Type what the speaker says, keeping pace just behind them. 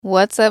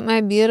What's up,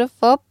 my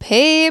beautiful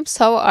peeps?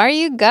 How are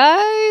you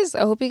guys?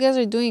 I hope you guys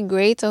are doing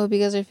great. I hope you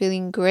guys are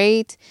feeling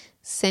great.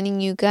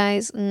 Sending you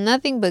guys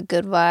nothing but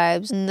good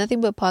vibes, nothing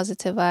but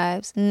positive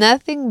vibes,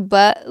 nothing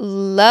but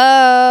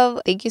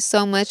love. Thank you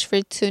so much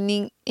for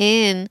tuning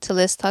in to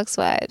Lis Talks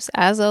Vibes.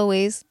 As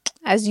always,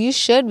 as you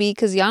should be,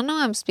 because y'all know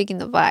I'm speaking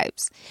the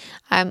vibes.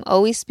 I'm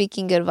always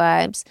speaking good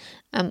vibes.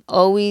 I'm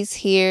always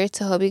here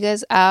to help you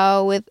guys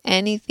out with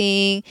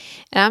anything.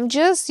 And I'm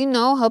just,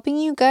 helping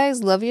you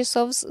guys love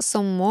yourselves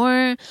some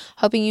more,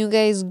 helping you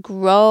guys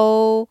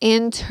grow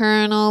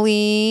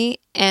internally,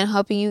 and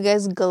helping you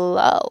guys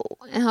glow,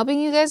 and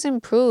helping you guys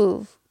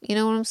improve. You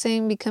know what I'm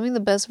saying? Becoming the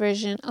best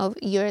version of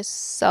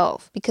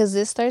yourself, because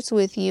this starts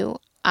with you.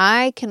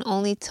 I can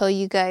only tell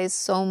you guys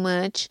so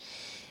much,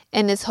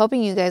 and it's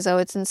helping you guys out.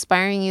 It's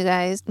inspiring you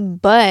guys,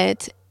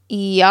 but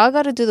y'all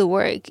got to do the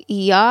work.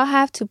 Y'all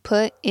have to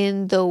put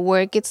in the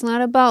work. It's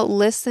not about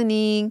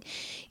listening.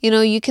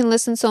 You can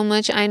listen so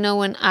much. I know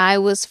when I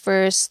was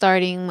first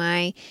starting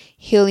my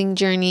healing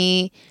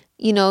journey,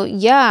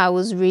 I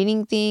was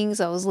reading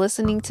things. I was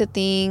listening to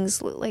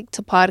things like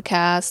to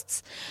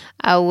podcasts.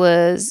 I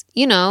was,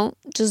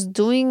 just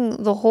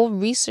doing the whole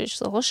research,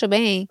 the whole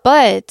shebang.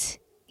 But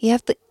you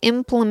have to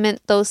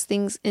implement those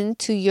things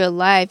into your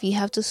life. You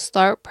have to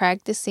start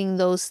practicing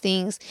those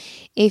things.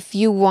 If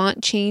you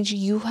want change,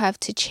 you have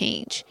to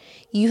change.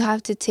 You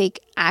have to take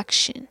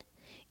action.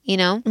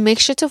 Make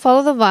sure to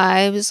follow the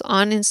vibes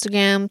on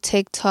Instagram,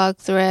 TikTok,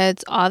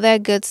 Threads, all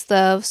that good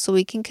stuff, so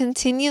we can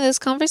continue this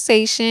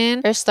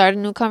conversation or start a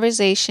new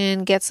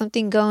conversation, get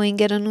something going,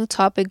 get a new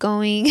topic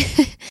going.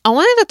 I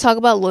wanted to talk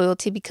about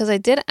loyalty because I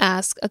did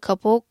ask a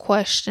couple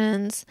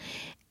questions,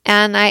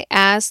 and I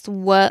asked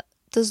what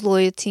does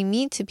loyalty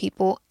mean to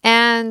people,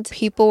 and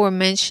people were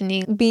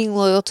mentioning being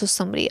loyal to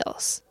somebody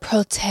else,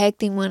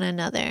 protecting one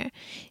another,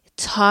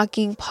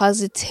 talking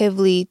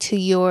positively to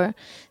your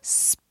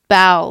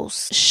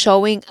spouse,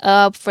 showing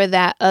up for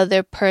that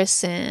other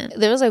person.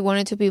 There was like one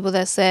or two people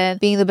that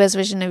said being the best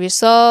version of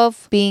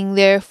yourself, being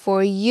there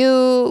for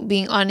you,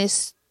 being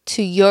honest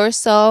to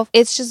yourself.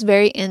 It's just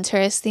very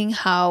interesting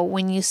how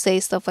when you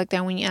say stuff like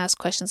that, when you ask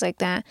questions like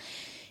that,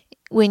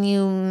 when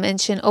you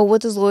mention,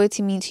 what does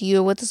loyalty mean to you?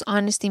 Or what does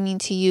honesty mean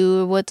to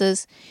you? Or what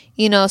does,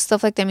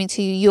 stuff like that mean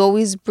to you? You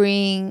always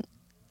bring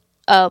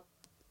up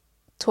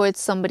towards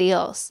somebody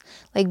else,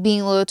 like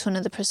being loyal to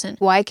another person.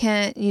 Why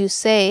can't you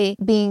say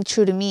being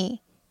true to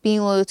me, being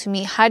loyal to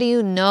me? How do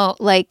you know?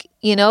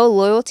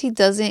 Loyalty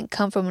doesn't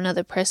come from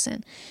another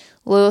person.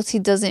 Loyalty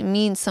doesn't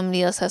mean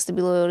somebody else has to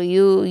be loyal to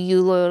you,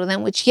 you loyal to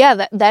them, which,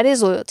 that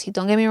is loyalty.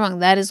 Don't get me wrong.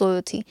 That is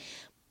loyalty.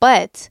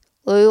 But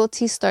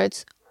loyalty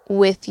starts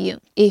with you.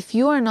 If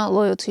you are not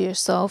loyal to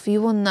yourself, you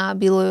will not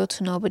be loyal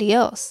to nobody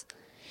else.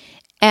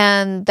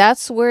 And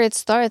that's where it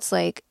starts,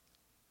 like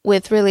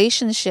with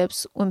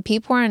relationships. When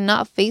people are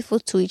not faithful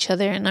to each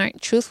other and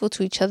aren't truthful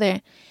to each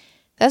other,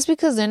 that's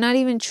because they're not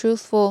even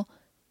truthful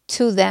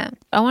to them.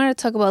 I wanted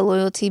to talk about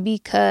loyalty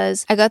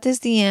because I got this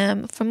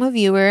DM from a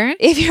viewer.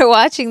 If you're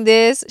watching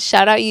this,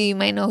 shout out you. You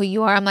might know who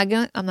you are. I'm not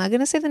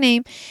gonna say the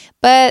name,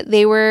 but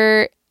they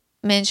were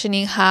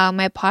mentioning how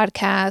my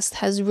podcast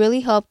has really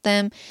helped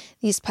them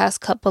these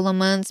past couple of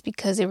months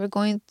because they were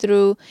going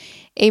through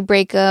a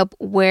breakup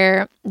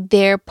where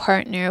their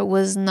partner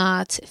was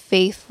not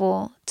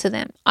faithful to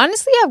them.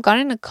 Honestly, I've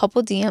gotten a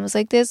couple DMs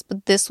like this,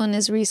 but this one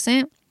is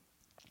recent.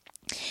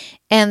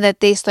 And that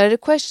they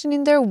started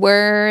questioning their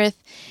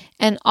worth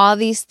and all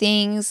these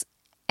things.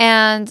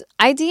 And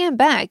I DM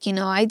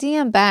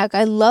back,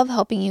 I love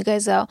helping you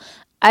guys out.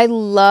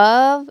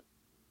 And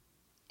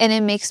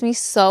it makes me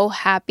so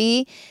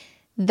happy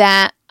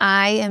that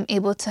I am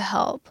able to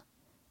help,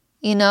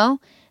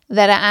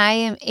 that I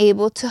am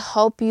able to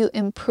help you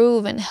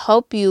improve and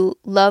help you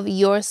love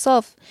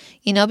yourself,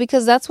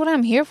 because that's what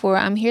I'm here for.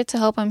 I'm here to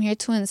help. I'm here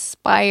to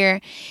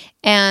inspire.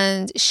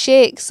 And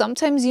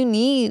sometimes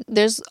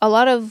there's a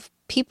lot of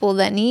people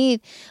that need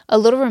a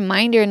little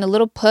reminder and a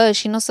little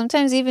push.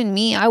 Sometimes even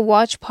me, I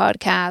watch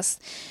podcasts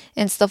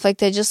and stuff like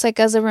that, just like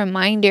as a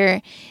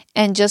reminder,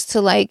 and just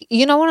to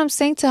what I'm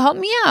saying, to help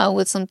me out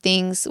with some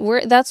things.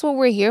 That's what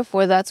we're here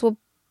for. That's what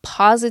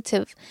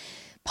positive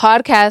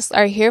podcasts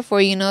are here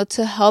for,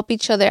 to help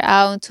each other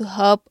out and to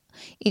help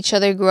each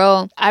other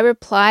grow. I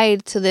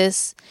replied to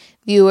this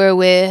viewer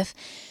with,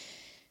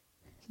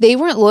 they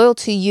weren't loyal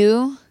to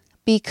you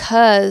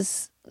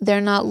because they're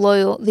not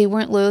loyal. They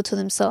weren't loyal to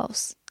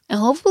themselves. And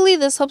hopefully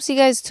this helps you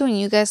guys too. And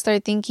you guys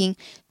start thinking,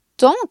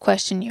 don't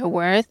question your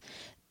worth.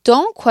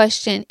 Don't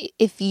question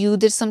if you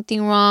did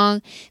something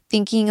wrong,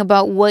 thinking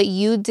about what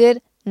you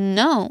did.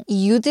 No,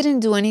 you didn't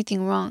do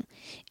anything wrong.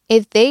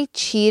 If they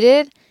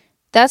cheated,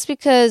 that's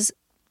because,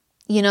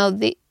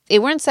 they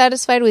weren't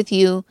satisfied with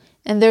you,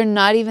 and they're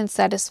not even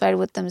satisfied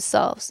with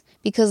themselves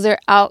because they're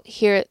out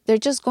here. They're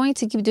just going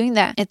to keep doing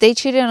that. If they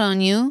cheated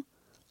on you,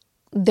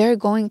 they're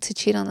going to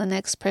cheat on the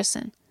next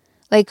person.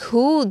 Like,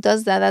 who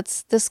does that?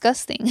 That's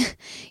disgusting.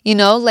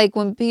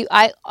 When people,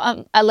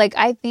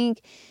 I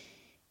think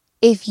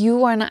if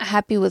you are not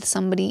happy with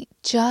somebody,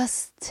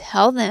 just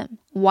tell them.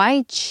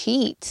 Why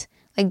cheat?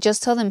 Like,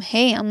 just tell them,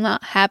 hey, I'm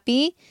not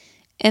happy.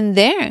 And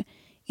there,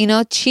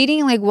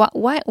 cheating, like,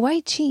 why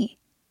cheat?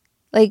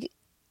 Like,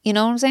 you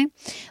know what I'm saying?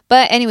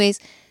 But anyways,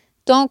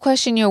 don't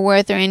question your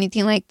worth or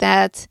anything like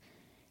that.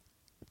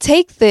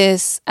 Take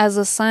this as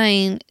a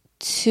sign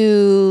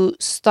to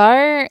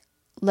start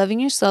loving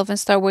yourself and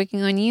start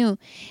working on you.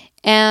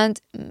 And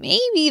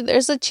maybe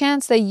there's a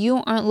chance that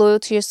you aren't loyal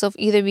to yourself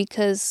either,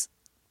 because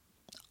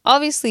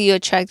obviously you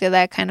attracted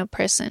that kind of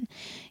person,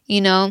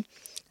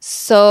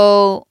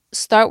 So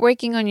start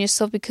working on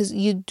yourself, because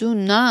you do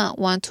not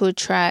want to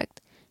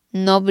attract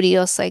nobody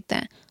else like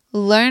that.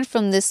 Learn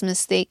from this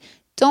mistake.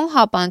 Don't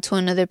hop onto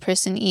another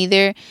person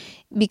either,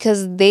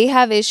 because they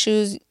have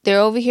issues.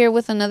 They're over here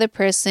with another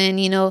person,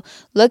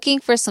 looking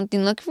for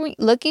something,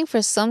 looking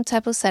for some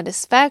type of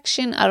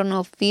satisfaction, I don't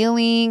know,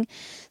 feeling,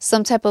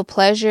 some type of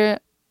pleasure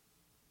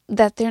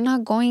that they're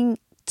not going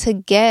to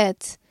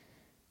get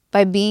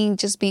by being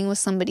with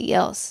somebody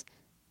else.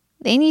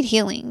 They need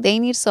healing. They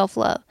need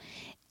self-love.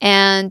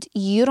 And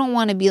you don't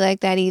want to be like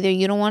that either.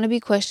 You don't want to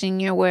be questioning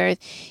your worth.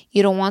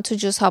 You don't want to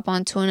just hop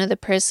onto another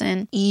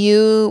person.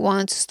 You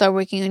want to start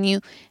working on you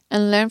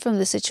and learn from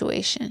the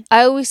situation.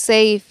 I always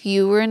say, if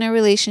you were in a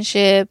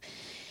relationship,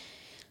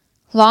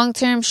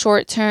 long-term,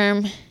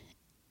 short-term,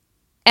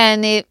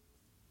 and it,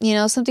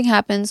 something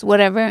happens,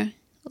 whatever,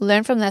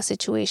 learn from that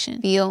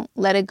situation. Feel,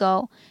 let it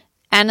go.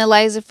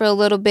 Analyze it for a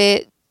little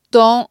bit.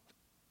 Don't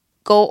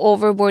go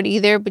overboard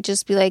either, but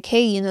just be like,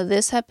 hey,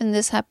 this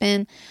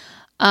happened.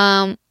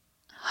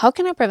 How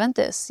can I prevent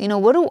this?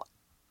 What do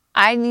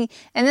I need?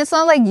 And it's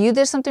not like you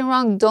did something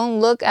wrong. Don't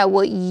look at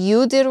what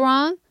you did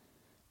wrong.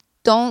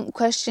 Don't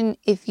question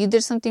if you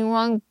did something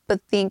wrong, but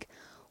think,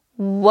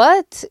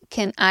 what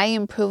can I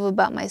improve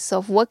about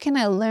myself? What can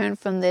I learn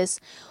from this?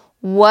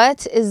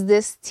 What is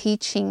this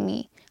teaching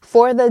me?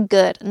 For the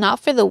good, not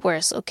for the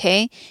worse,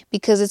 okay?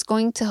 Because it's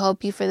going to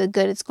help you for the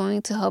good. It's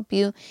going to help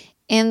you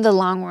in the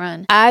long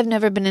run. I've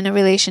never been in a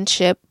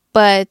relationship,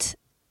 but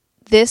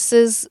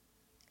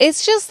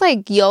it's just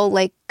like,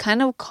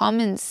 kind of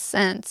common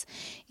sense,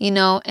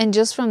 and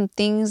just from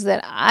things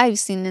that I've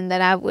seen and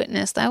that I've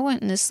witnessed. I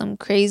witnessed some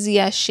crazy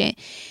ass shit.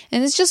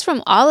 And it's just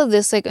from all of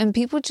this, and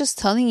people just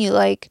telling you,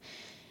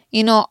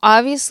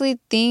 obviously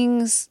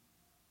things,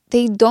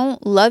 they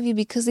don't love you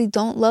because they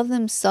don't love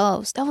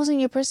themselves. That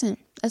wasn't your person.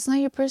 That's not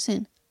your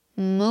person.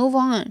 Move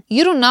on.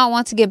 You do not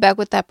want to get back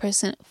with that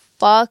person.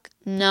 Fuck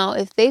no.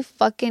 If they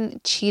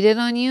fucking cheated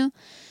on you,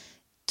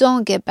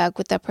 don't get back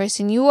with that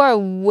person. You are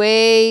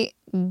way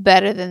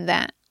better than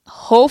that.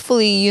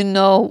 Hopefully,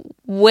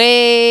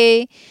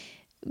 way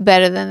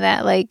better than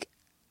that.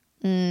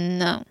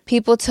 No.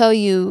 People tell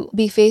you,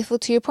 be faithful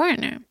to your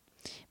partner.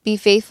 Be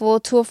faithful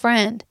to a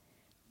friend.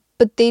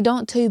 But they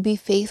don't tell you, be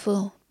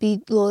faithful,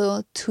 be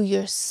loyal to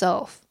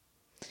yourself.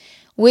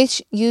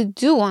 Which you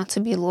do want to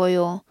be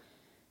loyal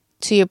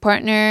to your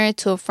partner,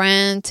 to a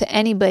friend, to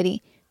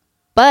anybody.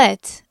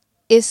 But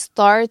it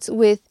starts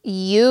with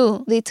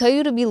you. They tell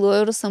you to be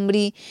loyal to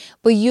somebody,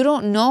 but you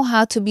don't know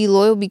how to be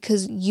loyal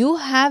because you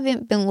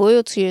haven't been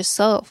loyal to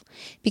yourself,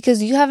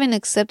 because you haven't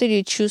accepted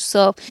your true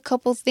self. A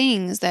couple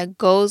things that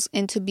goes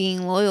into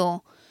being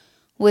loyal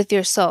with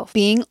yourself.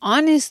 Being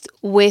honest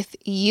with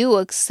you,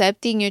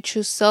 accepting your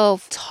true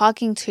self,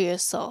 talking to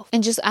yourself,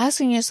 and just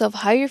asking yourself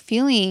how you're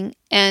feeling.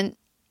 And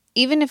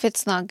even if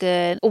it's not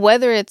good,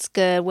 whether it's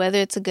good, whether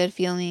it's a good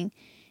feeling,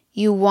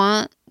 you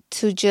want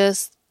to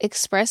just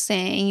express it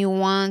and you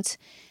want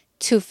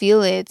to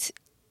feel it.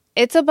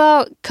 It's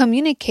about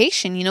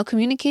communication,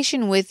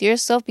 communication with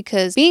yourself,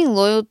 because being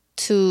loyal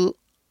to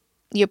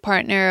your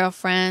partner or a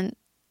friend,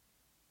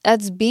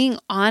 that's being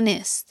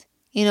honest,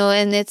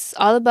 and it's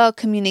all about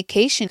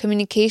communication.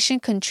 Communication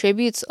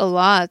contributes a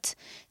lot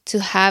to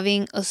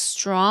having a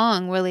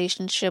strong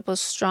relationship, a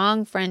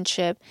strong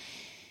friendship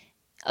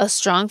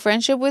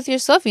with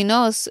yourself,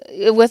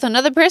 with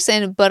another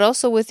person, but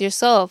also with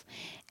yourself.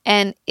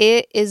 And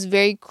it is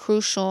very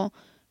crucial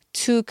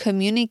to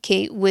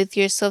communicate with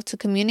yourself, to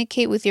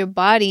communicate with your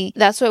body.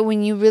 That's why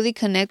when you really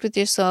connect with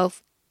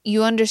yourself,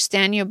 you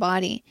understand your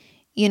body.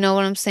 You know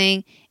what I'm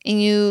saying?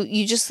 And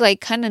you just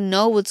kind of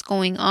know what's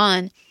going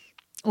on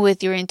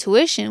with your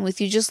intuition, with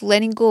you just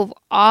letting go of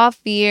all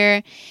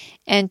fear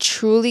and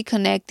truly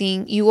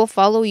connecting. You will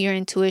follow your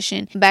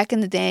intuition. Back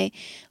in the day,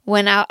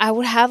 when I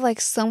would have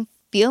some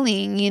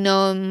feeling,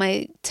 in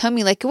my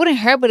tummy, it wouldn't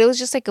hurt, but it was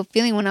just a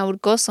feeling when I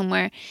would go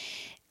somewhere.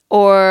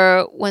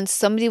 Or when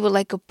somebody would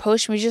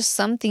approach me, just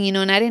something,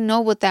 and I didn't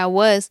know what that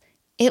was.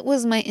 It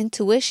was my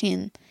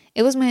intuition.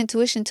 It was my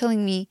intuition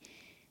telling me,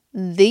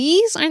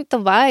 these aren't the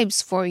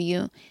vibes for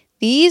you.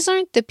 These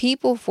aren't the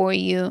people for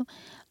you.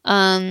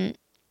 Or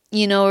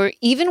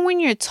even when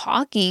you're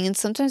talking, and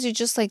sometimes you're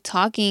just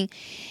talking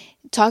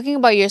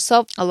about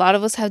yourself. A lot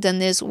of us have done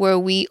this where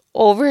we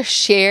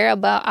overshare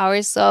about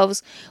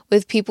ourselves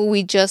with people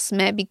we just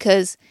met,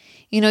 because,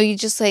 you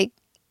just I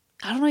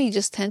don't know, you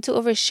just tend to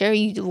overshare.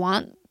 You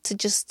want to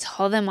just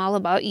tell them all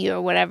about you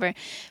or whatever.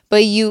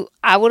 But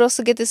I would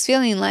also get this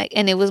feeling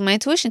and it was my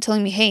intuition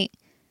telling me, hey,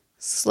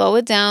 slow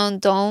it down.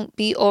 Don't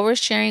be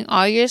oversharing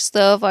all your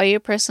stuff, all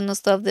your personal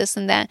stuff, this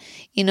and that.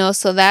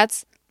 So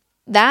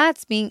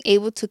that's being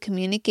able to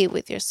communicate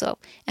with yourself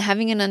and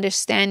having an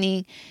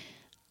understanding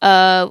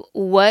of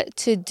what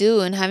to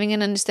do and having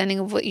an understanding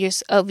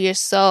of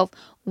yourself,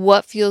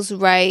 what feels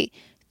right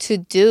to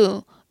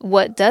do,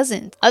 what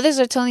doesn't. Others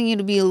are telling you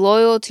to be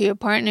loyal to your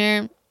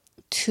partner,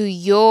 to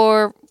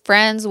your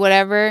friends,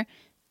 whatever.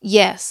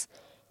 Yes.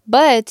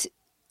 But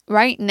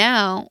right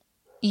now,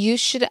 you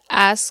should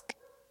ask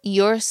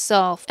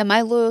yourself, am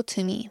I loyal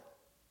to me?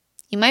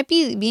 You might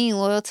be being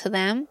loyal to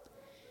them,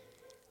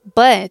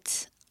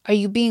 but are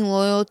you being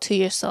loyal to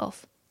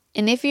yourself?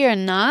 And if you're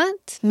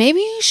not, maybe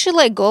you should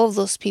let go of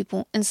those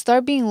people and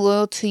start being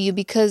loyal to you,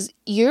 because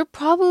you're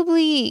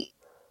probably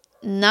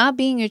not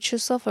being your true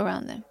self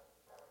around them.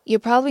 You're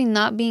probably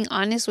not being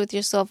honest with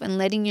yourself and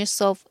letting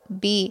yourself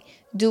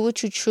do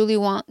what you truly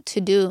want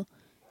to do,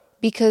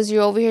 because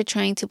you're over here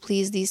trying to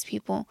please these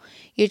people.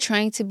 You're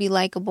trying to be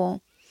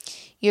likable.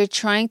 You're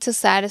trying to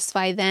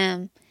satisfy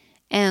them,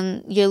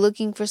 and you're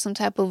looking for some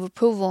type of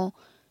approval,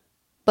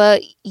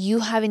 but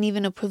you haven't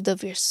even approved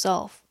of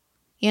yourself.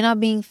 You're not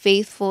being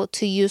faithful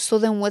to you. So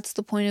then what's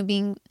the point of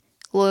being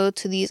loyal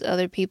to these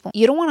other people?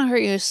 You don't want to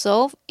hurt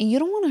yourself, and you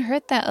don't want to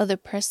hurt that other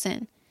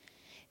person,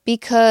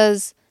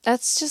 because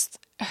that's just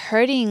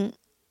hurting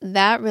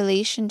that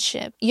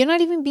relationship. You're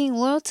not even being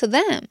loyal to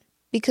them,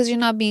 because you're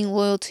not being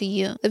loyal to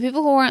you. The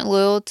people who aren't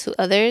loyal to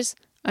others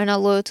are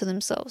not loyal to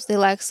themselves. They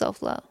lack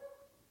self-love.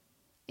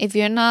 If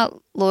you're not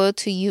loyal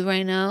to you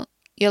right now,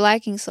 you're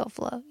lacking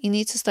self-love. You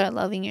need to start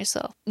loving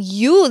yourself.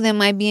 You then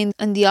might be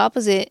in the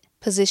opposite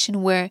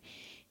position where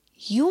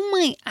you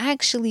might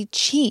actually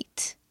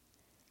cheat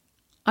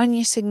on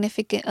your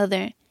significant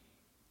other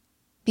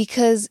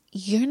because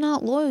you're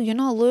not loyal. You're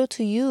not loyal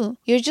to you.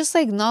 You're just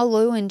not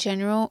loyal in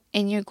general,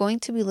 and you're going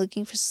to be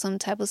looking for some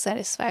type of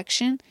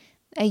satisfaction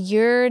that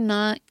you're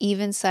not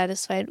even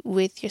satisfied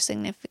with your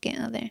significant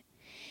other.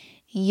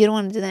 You don't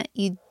want to do that.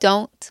 You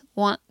don't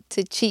want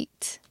to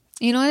cheat.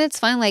 And it's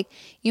fine.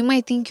 You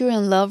might think you're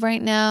in love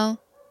right now.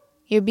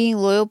 You're being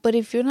loyal. But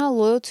if you're not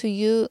loyal to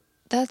you,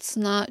 that's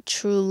not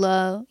true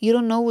love. You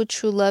don't know what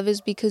true love is,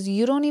 because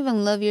you don't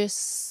even love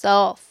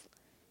yourself.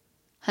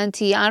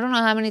 Hunty, I don't know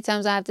how many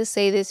times I have to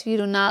say this. If you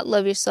do not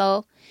love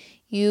yourself,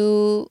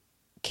 you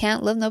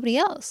can't love nobody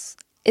else.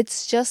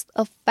 It's just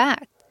a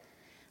fact.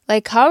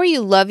 How are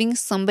you loving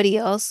somebody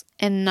else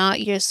and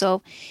not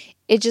yourself?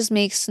 It just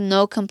makes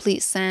no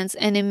complete sense.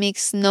 And it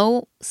makes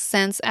no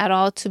sense at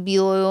all to be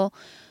loyal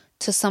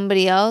to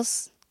somebody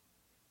else.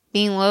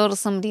 Being loyal to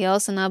somebody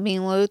else and not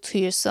being loyal to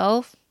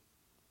yourself.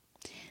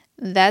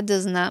 That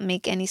does not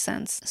make any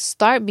sense.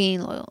 Start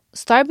being loyal.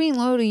 Start being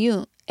loyal to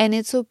you. And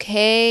it's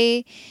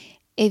okay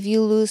if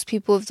you lose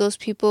people, if those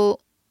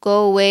people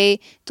go away.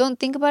 Don't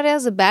think about it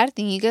as a bad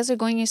thing. You guys are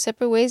going your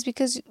separate ways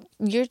because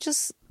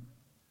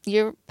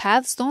your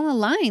paths don't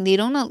align. They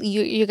don't.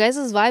 Your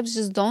guys' vibes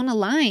just don't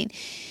align.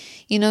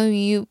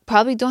 You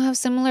probably don't have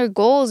similar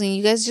goals, and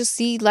you guys just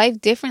see life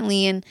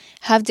differently and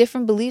have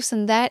different beliefs,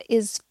 and that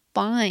is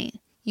fine.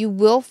 You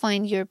will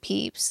find your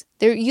peeps.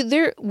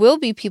 There will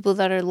be people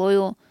that are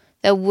loyal,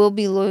 that will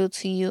be loyal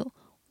to you.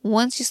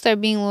 Once you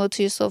start being loyal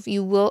to yourself,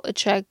 you will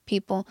attract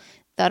people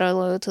that are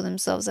loyal to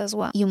themselves as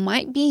well. You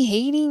might be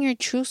hating your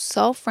true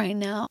self right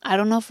now. I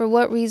don't know for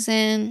what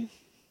reason.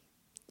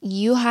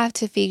 You have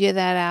to figure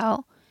that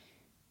out.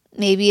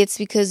 Maybe it's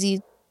because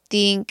you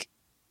think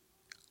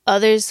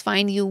others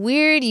find you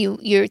weird.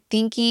 You're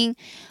thinking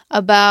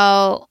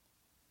about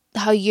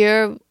how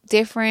you're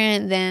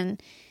different than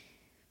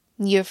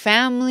your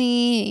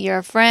family,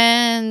 your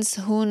friends,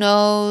 who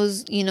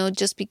knows,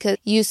 just because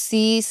you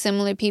see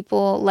similar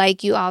people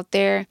like you out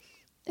there,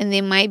 and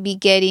they might be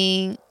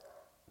getting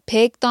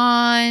picked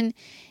on,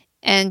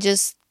 and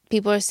just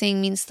people are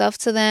saying mean stuff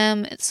to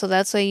them. So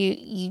that's why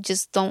you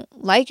just don't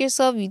like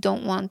yourself. You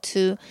don't want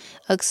to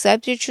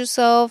accept your true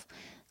self.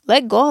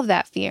 Let go of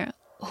that fear.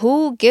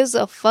 Who gives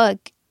a fuck?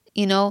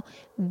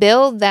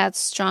 Build that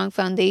strong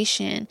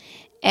foundation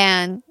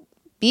and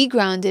be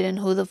grounded in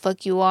who the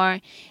fuck you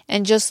are.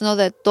 And just know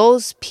that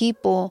those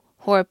people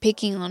who are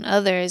picking on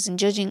others and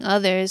judging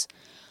others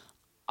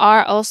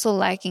are also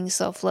lacking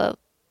self-love.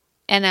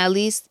 And at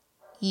least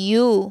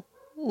you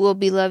will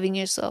be loving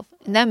yourself.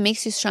 And that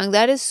makes you strong.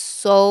 That is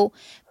so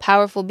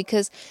powerful,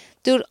 because,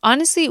 dude,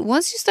 honestly,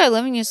 once you start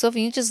loving yourself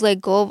and you just let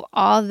go of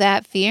all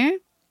that fear,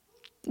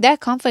 that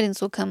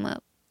confidence will come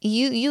up.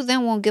 You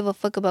then won't give a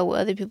fuck about what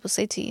other people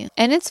say to you.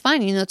 And it's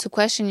fine, to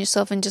question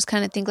yourself and just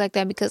kind of think like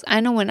that, because I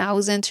know when I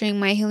was entering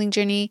my healing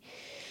journey,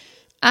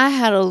 I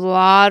had a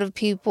lot of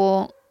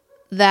people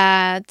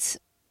that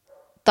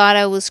thought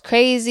I was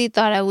crazy,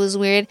 thought I was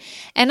weird.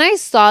 And I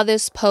saw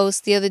this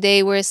post the other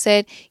day where it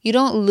said, you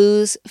don't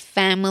lose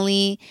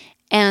family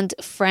and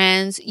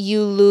friends.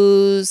 You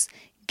lose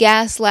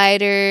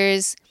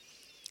gaslighters,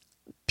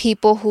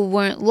 people who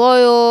weren't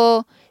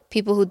loyal,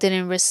 people who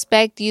didn't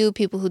respect you,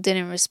 people who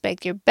didn't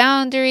respect your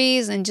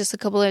boundaries, and just a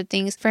couple of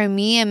things. For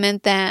me, it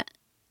meant that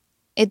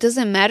it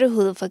doesn't matter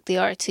who the fuck they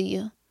are to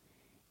you.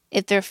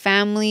 If they're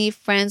family,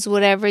 friends,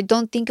 whatever,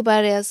 don't think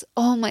about it as,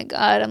 oh my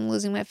God, I'm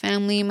losing my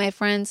family, my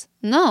friends.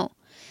 No.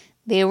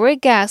 They were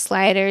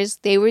gaslighters.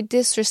 They were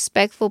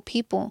disrespectful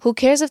people. Who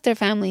cares if they're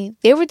family?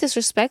 They were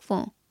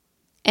disrespectful.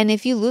 And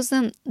if you lose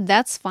them,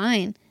 that's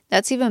fine.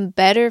 That's even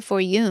better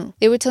for you.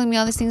 They were telling me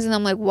all these things and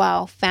I'm like,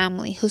 wow,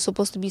 family who's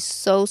supposed to be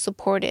so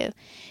supportive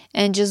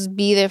and just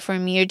be there for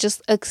me or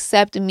just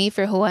accept me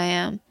for who I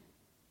am.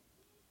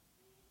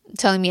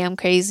 Telling me I'm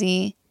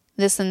crazy,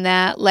 this and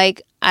that.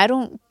 Like, I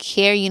don't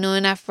care,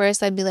 and at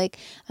first I'd be like,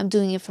 I'm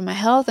doing it for my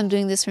health. I'm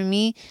doing this for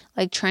me.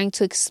 Like trying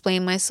to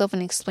explain myself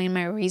and explain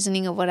my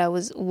reasoning of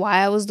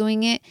why I was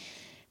doing it.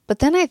 But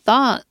then I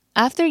thought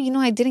after,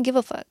 I didn't give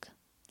a fuck.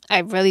 I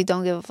really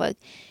don't give a fuck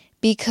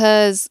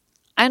because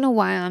I know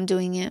why I'm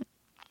doing it.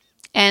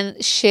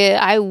 And shit,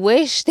 I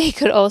wish they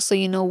could also,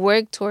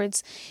 work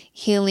towards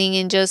healing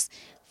and just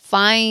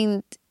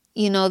find,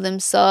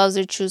 themselves,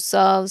 their true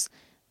selves.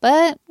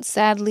 But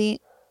sadly,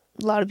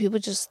 a lot of people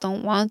just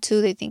don't want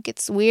to. They think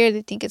it's weird.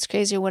 They think it's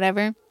crazy or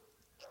whatever.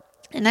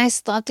 And I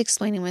stopped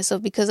explaining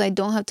myself because I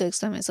don't have to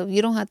explain myself.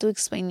 You don't have to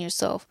explain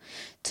yourself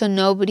to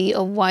nobody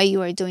of why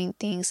you are doing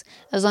things.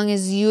 As long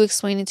as you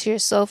explain it to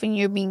yourself and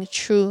you're being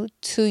true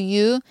to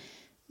you,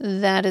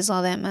 that is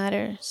all that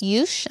matters.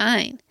 You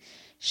shine.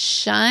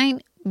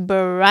 Shine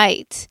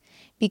bright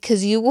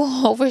because you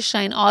will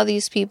overshine all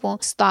these people.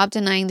 Stop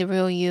denying the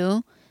real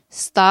you.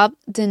 Stop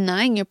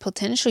denying your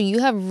potential. You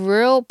have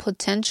real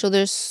potential.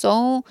 There's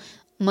so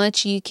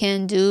much you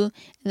can do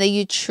that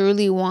you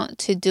truly want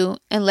to do,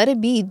 and let it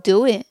be.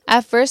 Do it.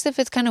 At first, if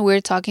it's kind of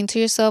weird talking to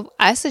yourself,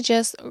 I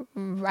suggest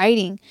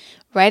writing.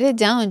 Write it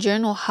down,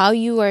 journal how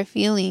you are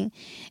feeling,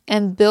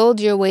 and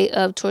build your way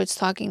up towards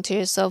talking to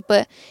yourself.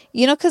 But,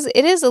 because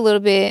it is a little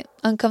bit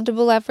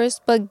uncomfortable at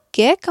first, but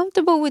get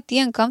comfortable with the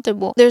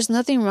uncomfortable. There's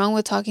nothing wrong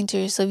with talking to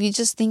yourself. You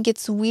just think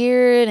it's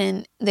weird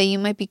and that you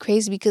might be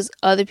crazy because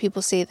other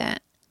people say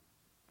that.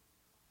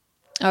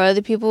 Are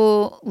other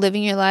people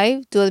living your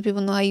life? Do other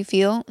people know how you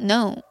feel?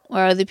 No.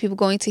 Are other people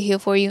going to heal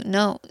for you?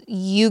 No.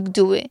 You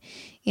do it.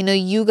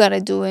 You got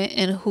to do it.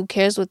 And who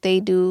cares what they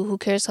do? Who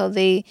cares how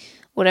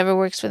whatever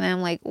works for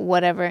them, like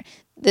whatever.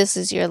 This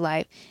is your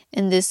life.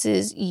 And this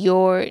is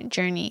your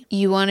journey.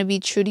 You want to be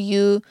true to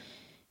you,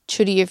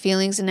 true to your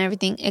feelings and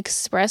everything.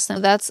 Express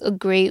them. That's a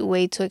great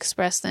way to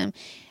express them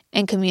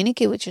and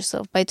communicate with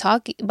yourself by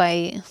talking,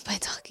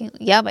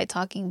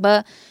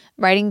 but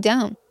writing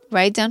down.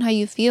 Write down how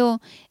you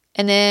feel.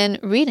 And then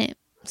read it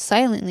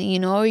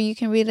silently, or you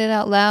can read it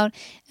out loud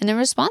and then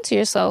respond to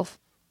yourself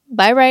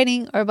by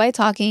writing or by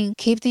talking.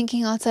 Keep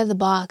thinking outside the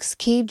box.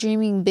 Keep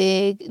dreaming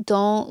big.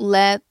 Don't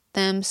let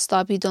them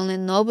stop you. Don't let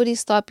nobody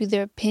stop you.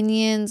 Their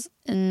opinions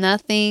and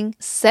nothing.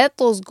 Set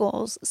those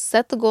goals.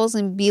 Set the goals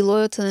and be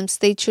loyal to them.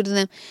 Stay true to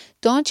them.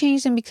 Don't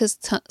change them because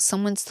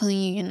someone's telling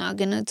you you're not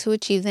going to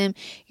achieve them.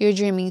 You're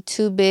dreaming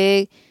too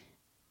big.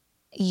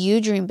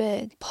 You dream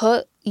big.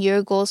 Put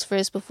your goals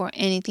first before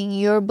anything.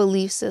 Your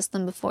belief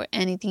system before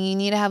anything. You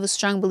need to have a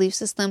strong belief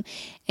system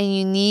and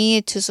you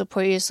need to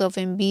support yourself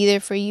and be there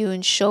for you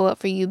and show up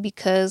for you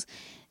because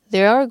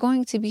there are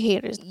going to be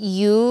haters.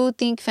 You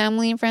think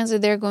family and friends are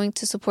there going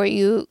to support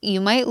you.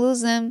 You might lose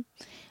them,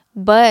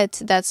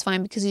 but that's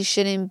fine because you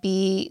shouldn't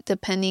be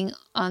depending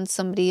on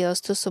somebody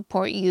else to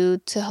support you,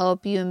 to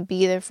help you and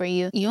be there for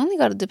you. You only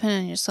got to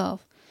depend on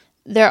yourself.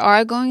 There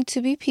are going to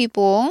be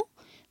people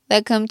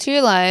that come to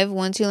your life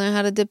once you learn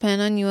how to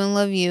depend on you and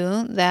love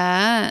you,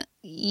 that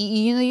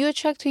you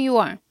attract who you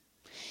are.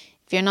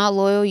 If you're not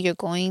loyal, you're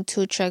going to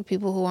attract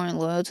people who aren't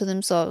loyal to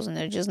themselves and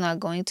they're just not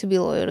going to be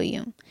loyal to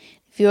you.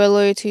 If you are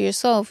loyal to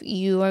yourself,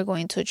 you are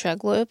going to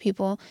attract loyal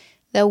people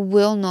that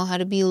will know how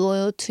to be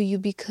loyal to you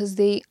because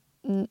they're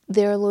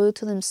loyal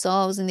to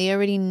themselves and they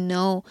already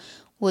know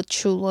what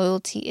true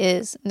loyalty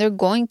is. They're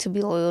going to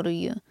be loyal to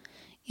you.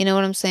 You know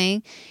what I'm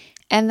saying?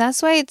 And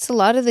that's why it's a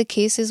lot of the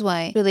cases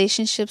why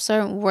relationships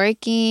aren't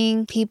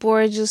working. People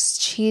are just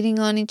cheating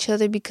on each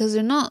other because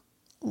they're not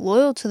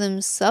loyal to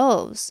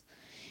themselves.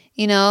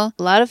 A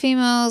lot of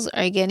females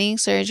are getting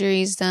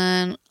surgeries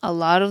done. A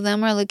lot of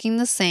them are looking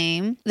the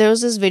same. There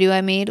was this video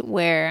I made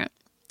where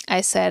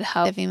I said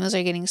how females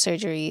are getting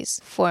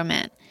surgeries for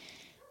men.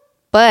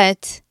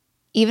 But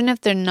even if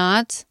they're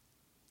not,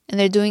 and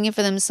they're doing it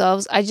for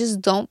themselves, I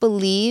just don't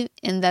believe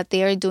in that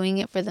they are doing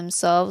it for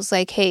themselves.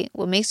 Like, hey,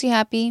 what makes you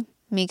happy?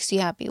 Makes you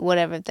happy,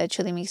 whatever, that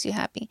truly makes you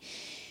happy.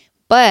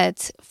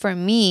 But for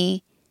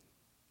me,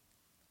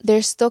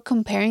 they're still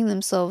comparing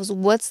themselves.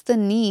 What's the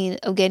need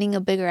of getting a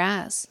bigger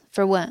ass?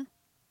 For what?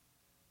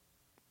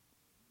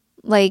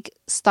 Like,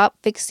 stop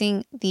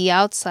fixing the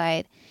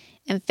outside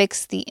and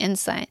fix the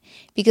inside.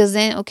 Because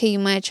then, okay, you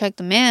might attract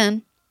a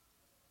man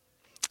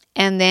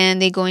and then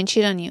they go and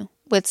cheat on you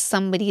with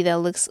somebody that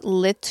looks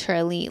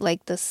literally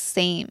like the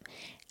same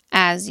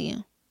as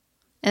you.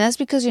 And that's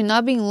because you're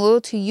not being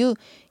loyal to you.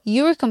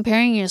 You were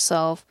comparing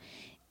yourself,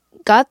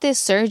 got this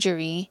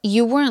surgery.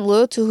 You weren't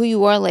loyal to who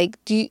you are. Like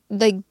deep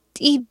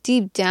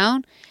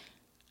down,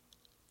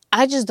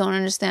 I just don't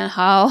understand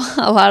how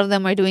a lot of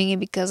them are doing it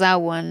because I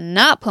will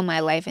not put my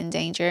life in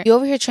danger. You're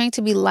over here trying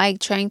to be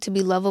liked, trying to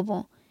be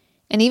lovable.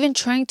 And even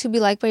trying to be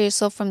liked by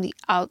yourself from the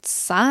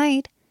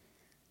outside,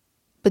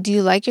 but do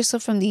you like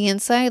yourself from the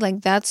inside?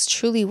 Like, that's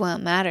truly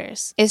what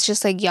matters. It's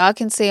just like, y'all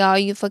can say all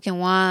you fucking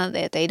want,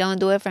 that they don't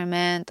do it for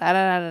men, da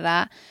da da da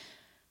da.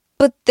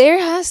 But there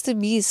has to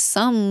be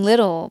some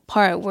little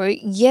part where,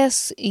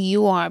 yes,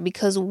 you are,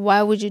 because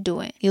why would you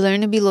do it? You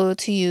learn to be loyal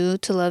to you,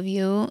 to love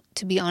you,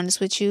 to be honest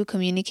with you,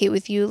 communicate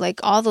with you, like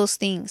all those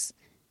things.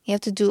 You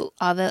have to do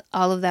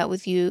all of that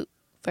with you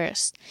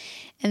first.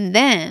 And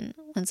then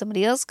when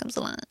somebody else comes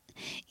along,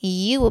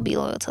 you will be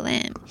loyal to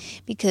them,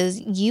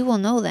 because you will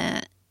know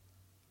that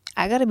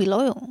I gotta be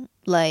loyal.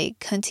 Like,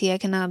 hunty, I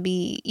cannot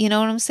be, you know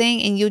what I'm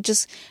saying? And you'll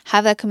just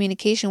have that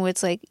communication where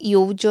it's like,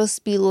 you'll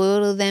just be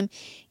loyal to them,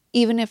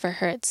 even if it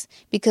hurts.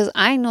 Because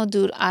I know,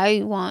 dude,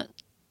 I want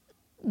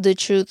the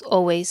truth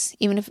always.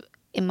 Even if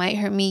it might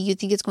hurt me, you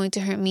think it's going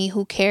to hurt me,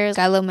 who cares?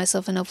 I love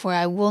myself enough where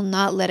I will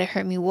not let it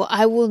hurt me. Well,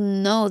 I will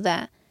know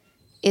that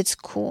it's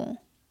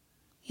cool.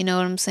 You know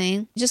what I'm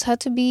saying? You just have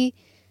to be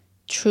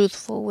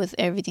truthful with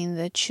everything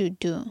that you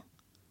do.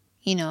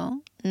 You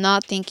know,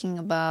 not thinking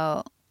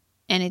about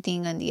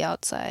anything on the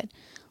outside.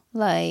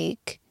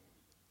 Like,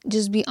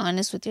 just be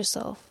honest with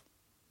yourself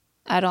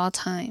at all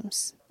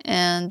times.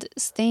 And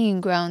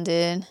staying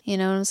grounded, you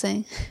know what I'm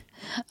saying?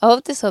 I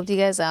hope this helped you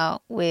guys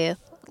out with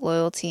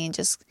loyalty, and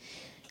just,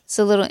 it's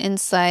a little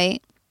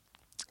insight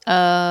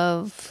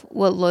of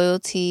what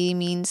loyalty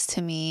means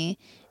to me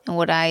and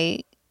what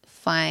I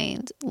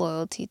find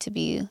loyalty to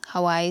be,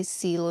 how I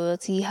see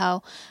loyalty,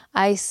 how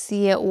I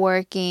see it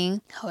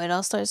working, how it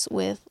all starts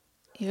with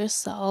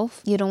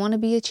yourself. You don't want to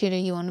be a cheater,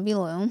 you want to be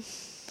loyal.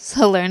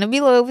 So learn to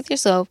be loyal with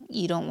yourself.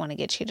 You don't want to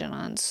get cheated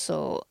on,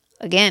 so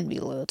again, be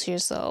loyal to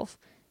yourself.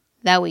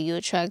 That way you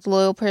attract a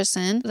loyal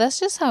person. That's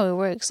just how it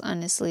works,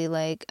 honestly.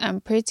 Like,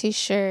 I'm pretty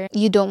sure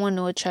you don't want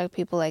to attract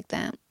people like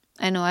that.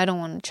 I know I don't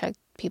want to attract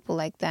people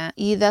like that.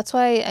 That's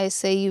why I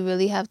say you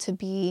really have to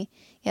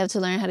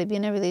learn how to be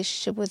in a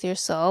relationship with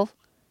yourself.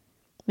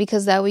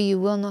 Because that way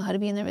you will know how to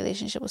be in a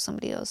relationship with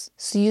somebody else.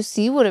 So you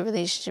see what a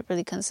relationship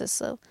really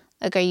consists of.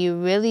 Like, are you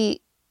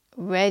really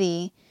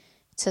ready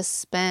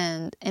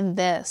to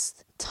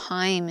invest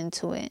time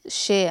into it?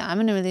 Shit, I'm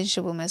in a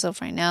relationship with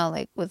myself right now,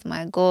 like with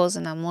my goals,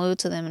 and I'm loyal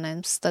to them and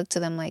I'm stuck to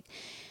them. Like,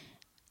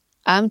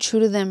 I'm true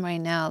to them right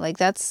now. Like,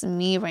 that's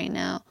me right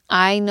now.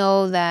 I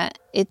know that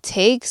it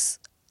takes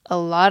a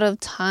lot of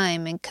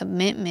time and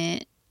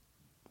commitment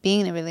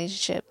being in a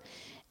relationship.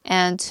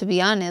 And to be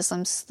honest,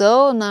 I'm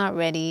still not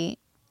ready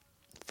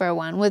for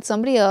one with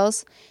somebody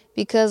else,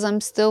 because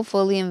I'm still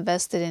fully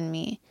invested in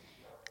me.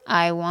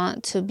 I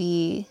want to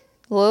be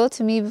loyal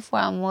to me before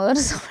I'm loyal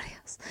to somebody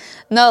else.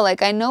 No,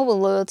 like, I know what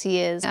loyalty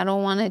is. I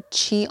don't want to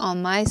cheat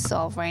on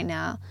myself right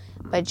now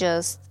by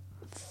just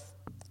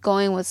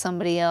going with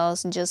somebody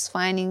else and just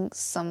finding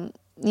some,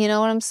 you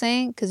know what I'm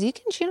saying? Because you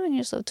can cheat on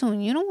yourself too,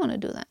 and you don't want to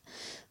do that.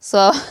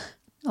 So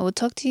I will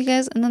talk to you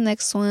guys in the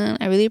next one.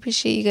 I really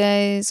appreciate you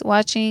guys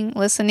watching,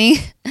 listening.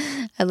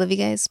 I love you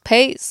guys.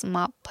 Peace,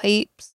 my peeps.